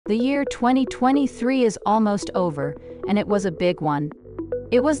The year 2023 is almost over, and it was a big one.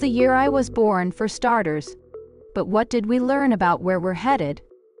 It was the year I was born, for starters. But what did we learn about where we're headed?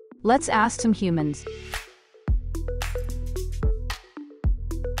 Let's ask some humans.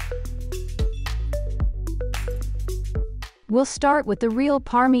 We'll start with the real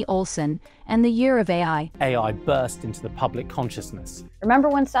Parmi Olsen and the year of AI. AI burst into the public consciousness. Remember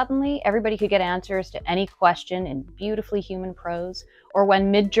when suddenly everybody could get answers to any question in beautifully human prose? Or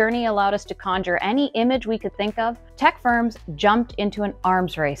when Midjourney allowed us to conjure any image we could think of? Tech firms jumped into an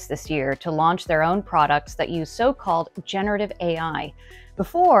arms race this year to launch their own products that use so-called generative AI.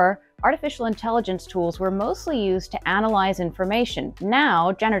 Before, artificial intelligence tools were mostly used to analyze information.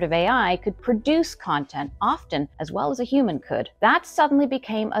 Now, generative AI could produce content, often as well as a human could. That suddenly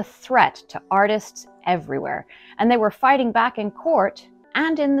became a threat to artists everywhere, and they were fighting back in court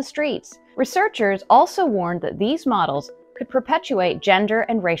and in the streets. Researchers also warned that these models could perpetuate gender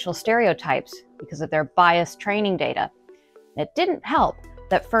and racial stereotypes because of their biased training data. It didn't help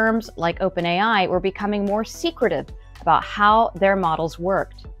that firms like OpenAI were becoming more secretive about how their models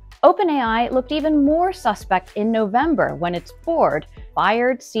worked. OpenAI looked even more suspect in November when its board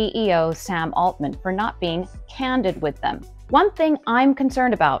fired CEO Sam Altman for not being candid with them. One thing I'm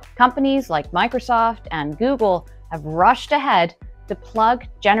concerned about, companies like Microsoft and Google have rushed ahead to plug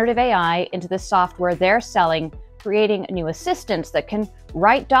generative AI into the software they're selling, creating new assistants that can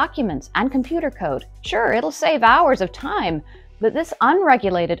write documents and computer code. Sure, it'll save hours of time, but this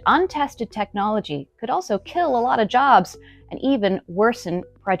unregulated, untested technology could also kill a lot of jobs and even worsen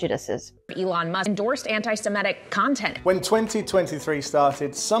prejudices. Elon Musk endorsed anti-Semitic content. When 2023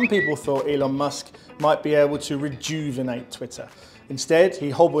 started, some people thought Elon Musk might be able to rejuvenate Twitter. Instead, he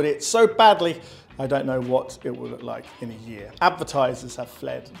hobbled it so badly, I don't know what it will look like in a year. Advertisers have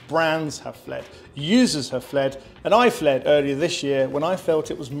fled, brands have fled, users have fled, and I fled earlier this year when I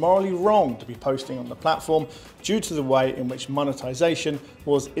felt it was morally wrong to be posting on the platform due to the way in which monetization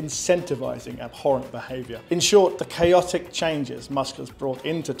was incentivizing abhorrent behavior. In short, the chaotic changes Musk has brought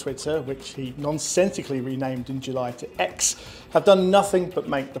into Twitter, which he nonsensically renamed in July to X, have done nothing but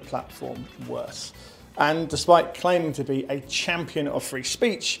make the platform worse. And despite claiming to be a champion of free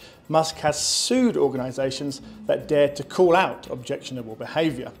speech, Musk has sued organisations that dare to call out objectionable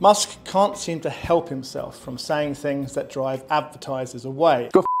behaviour. Musk can't seem to help himself from saying things that drive advertisers away.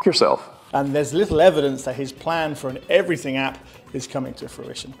 Go f yourself. And there's little evidence that his plan for an everything app is coming to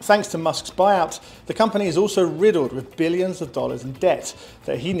fruition. Thanks to Musk's buyout, the company is also riddled with billions of dollars in debt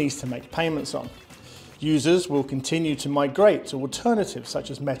that he needs to make payments on. Users will continue to migrate to alternatives such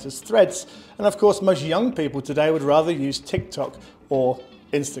as Meta's Threads, and of course most young people today would rather use TikTok or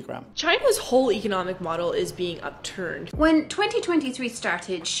Instagram. China's whole economic model is being upturned. When 2023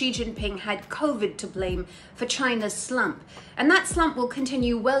 started, Xi Jinping had COVID to blame for China's slump, and that slump will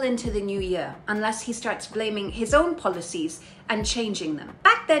continue well into the new year unless he starts blaming his own policies and changing them.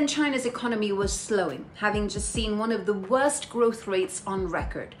 Back then, China's economy was slowing, having just seen one of the worst growth rates on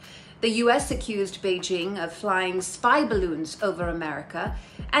record. The US accused Beijing of flying spy balloons over America,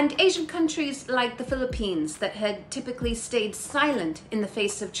 and Asian countries like the Philippines that had typically stayed silent in the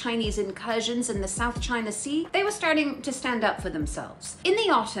face of Chinese incursions in the South China Sea, they were starting to stand up for themselves. In the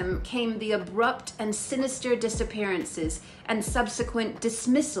autumn came the abrupt and sinister disappearances and subsequent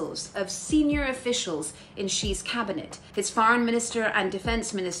dismissals of senior officials in Xi's cabinet. His foreign minister and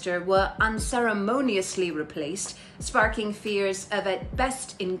defense minister were unceremoniously replaced, sparking fears of at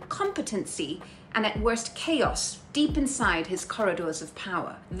best incompetency and at worst chaos deep inside his corridors of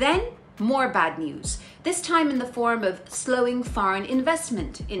power. Then, more bad news, this time in the form of slowing foreign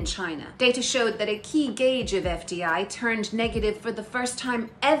investment in China. Data showed that a key gauge of FDI turned negative for the first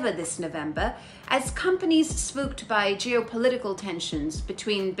time ever this November, as companies spooked by geopolitical tensions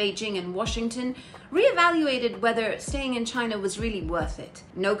between Beijing and Washington reevaluated whether staying in China was really worth it.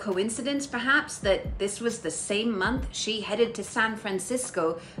 No coincidence, perhaps, that this was the same month Xi headed to San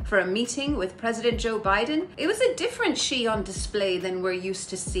Francisco for a meeting with President Joe Biden? It was a different Xi on display than we're used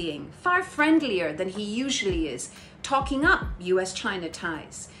to seeing, far friendlier than he usually is, talking up US-China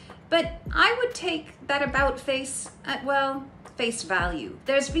ties. But I would take that about face at, well, face value.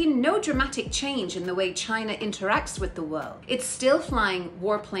 There's been no dramatic change in the way China interacts with the world. It's still flying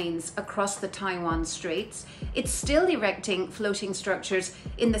warplanes across the Taiwan Straits. It's still erecting floating structures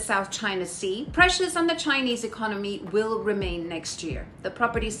in the South China Sea. Pressures on the Chinese economy will remain next year. The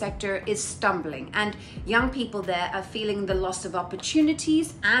property sector is stumbling, and young people there are feeling the loss of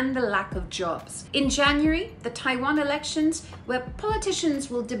opportunities and the lack of jobs. In January, the Taiwan elections, where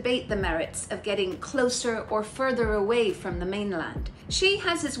politicians will debate the merits of getting closer or further away from the mainland. Xi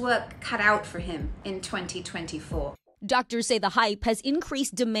has his work cut out for him in 2024. Doctors say the hype has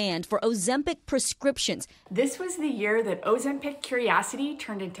increased demand for Ozempic prescriptions. This was the year that Ozempic curiosity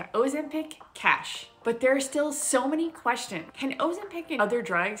turned into Ozempic cash. But there are still so many questions. Can Ozempic and other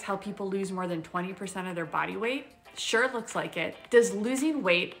drugs help people lose more than 20% of their body weight? Sure looks like it. Does losing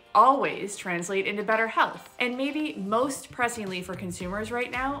weight always translate into better health? And maybe most pressingly for consumers right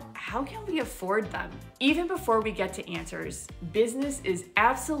now, how can we afford them? Even before we get to answers, business is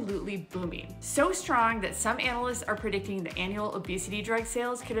absolutely booming. So strong that some analysts are predicting the annual obesity drug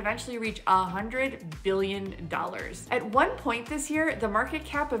sales could eventually reach $100 billion. At one point this year, the market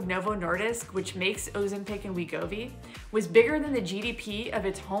cap of Novo Nordisk, which makes Ozempic and Wegovy, was bigger than the GDP of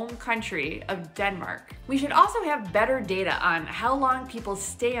its home country of Denmark. We should also have better data on how long people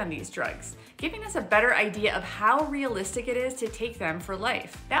stay on these drugs, giving us a better idea of how realistic it is to take them for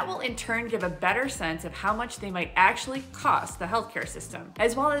life. That will in turn give a better sense of how much they might actually cost the healthcare system,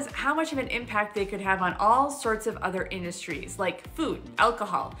 as well as how much of an impact they could have on all sorts of other industries like food,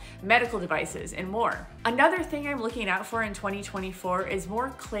 alcohol, medical devices, and more. Another thing I'm looking out for in 2024 is more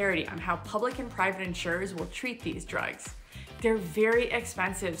clarity on how public and private insurers will treat these drugs. They're very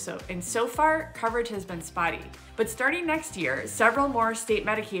expensive, so far, coverage has been spotty. But starting next year, several more state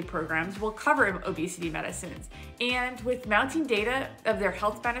Medicaid programs will cover obesity medicines. And with mounting data of their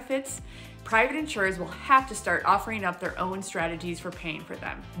health benefits, private insurers will have to start offering up their own strategies for paying for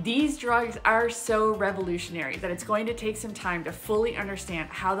them. These drugs are so revolutionary that it's going to take some time to fully understand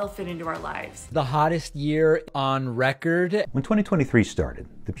how they'll fit into our lives. The hottest year on record. When 2023 started,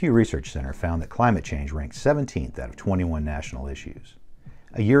 the Pew Research Center found that climate change ranked 17th out of 21 national issues.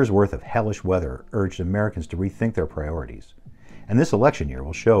 A year's worth of hellish weather urged Americans to rethink their priorities. And this election year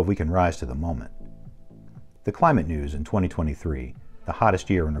will show if we can rise to the moment. The climate news in 2023, the hottest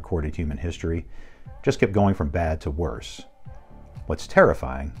year in recorded human history, just kept going from bad to worse. What's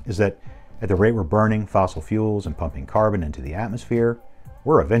terrifying is that at the rate we're burning fossil fuels and pumping carbon into the atmosphere,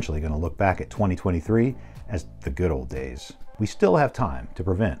 we're eventually going to look back at 2023 as the good old days. We still have time to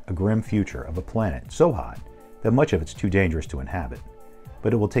prevent a grim future of a planet so hot that much of it's too dangerous to inhabit.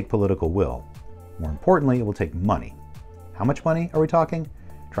 But it will take political will. More importantly, it will take money. How much money are we talking?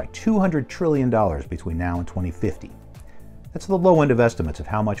 Try $200 trillion between now and 2050. That's the low end of estimates of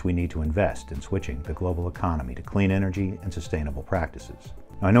how much we need to invest in switching the global economy to clean energy and sustainable practices.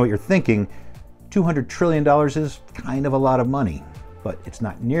 Now, I know what you're thinking. $200 trillion is kind of a lot of money, but it's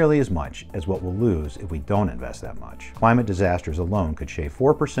not nearly as much as what we'll lose if we don't invest that much. Climate disasters alone could shave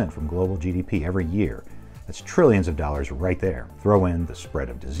 4% from global GDP every year. That's trillions of dollars right there. Throw in the spread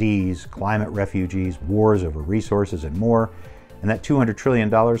of disease, climate refugees, wars over resources, and more, and that $200 trillion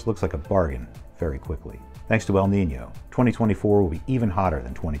looks like a bargain very quickly. Thanks to El Nino, 2024 will be even hotter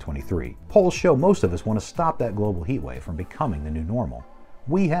than 2023. Polls show most of us want to stop that global heat wave from becoming the new normal.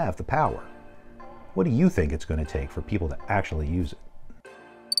 We have the power. What do you think it's going to take for people to actually use it?